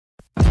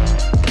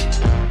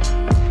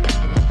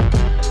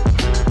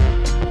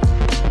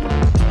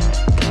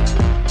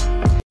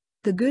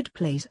The Good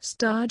Place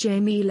star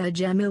Jameela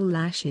Jamil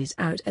lashes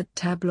out at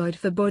tabloid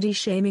for body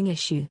shaming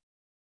issue.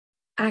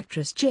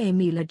 Actress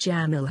Jameela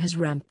Jamil has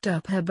ramped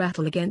up her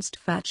battle against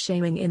fat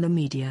shaming in the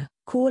media,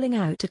 calling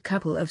out a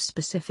couple of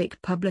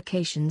specific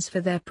publications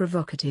for their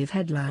provocative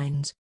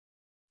headlines.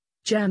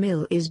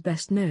 Jamil is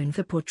best known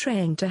for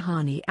portraying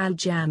Tahani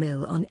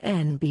Al-Jamil on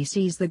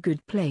NBC's The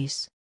Good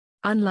Place.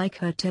 Unlike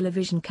her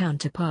television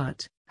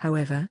counterpart,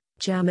 however,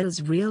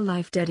 Jamil's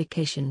real-life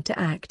dedication to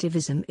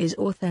activism is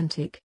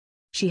authentic.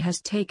 She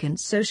has taken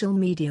social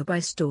media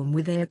by storm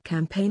with a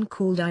campaign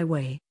called I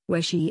Weigh,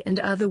 where she and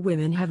other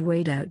women have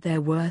weighed out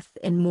their worth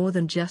in more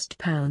than just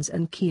pounds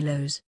and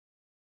kilos.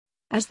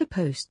 As the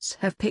posts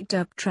have picked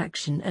up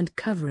traction and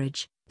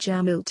coverage,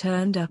 Jamil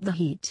turned up the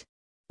heat.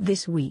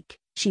 This week,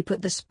 she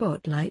put the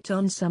spotlight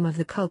on some of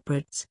the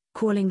culprits,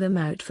 calling them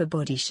out for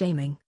body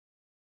shaming.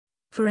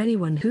 For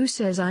anyone who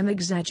says I'm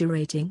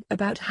exaggerating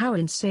about how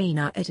insane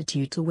our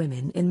attitude to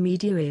women in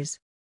media is.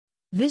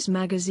 This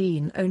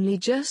magazine only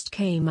just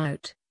came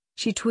out,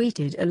 she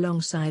tweeted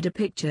alongside a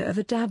picture of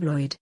a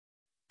tabloid.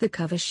 The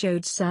cover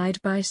showed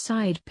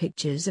side-by-side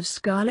pictures of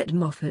Scarlett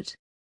Moffat.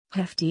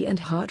 Hefty and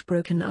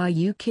heartbroken, are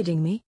you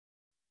kidding me?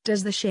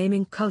 Does the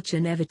shaming culture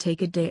never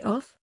take a day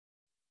off?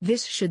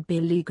 This should be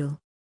illegal.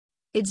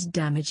 It's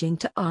damaging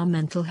to our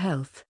mental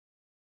health.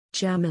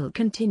 Jamil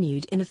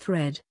continued in a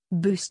thread,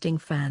 boosting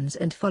fans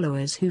and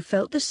followers who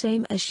felt the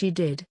same as she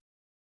did.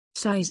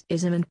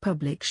 Sizeism and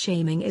public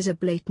shaming is a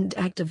blatant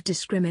act of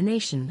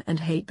discrimination and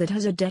hate that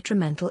has a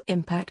detrimental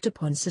impact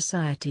upon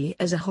society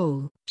as a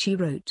whole, she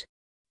wrote.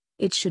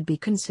 It should be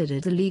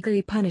considered a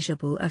legally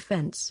punishable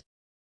offense.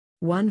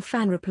 One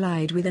fan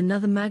replied with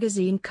another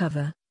magazine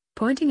cover,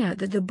 pointing out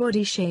that the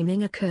body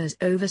shaming occurs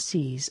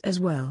overseas as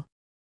well.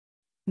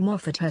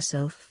 Moffat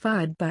herself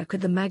fired back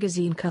at the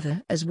magazine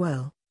cover as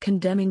well,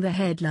 condemning the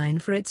headline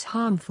for its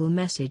harmful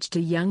message to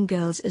young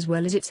girls as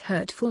well as its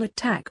hurtful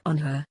attack on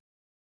her.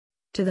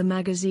 To the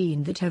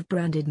magazine that have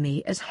branded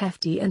me as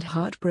hefty and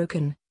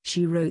heartbroken,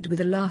 she wrote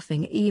with a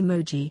laughing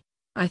emoji,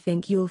 I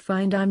think you'll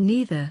find I'm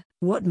neither.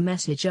 What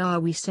message are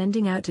we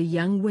sending out to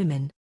young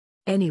women?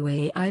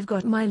 Anyway, I've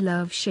got my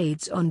love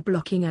shades on,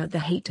 blocking out the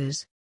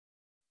haters.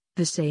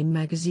 The same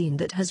magazine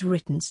that has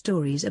written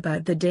stories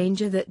about the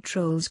danger that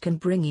trolls can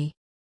bring,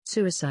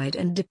 suicide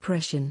and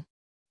depression.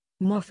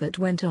 Moffat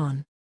went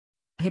on.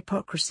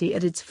 Hypocrisy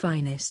at its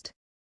finest.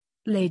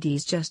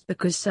 Ladies, just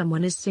because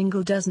someone is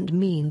single doesn't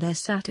mean they're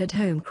sat at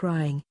home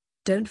crying.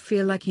 Don't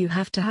feel like you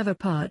have to have a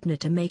partner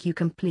to make you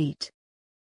complete.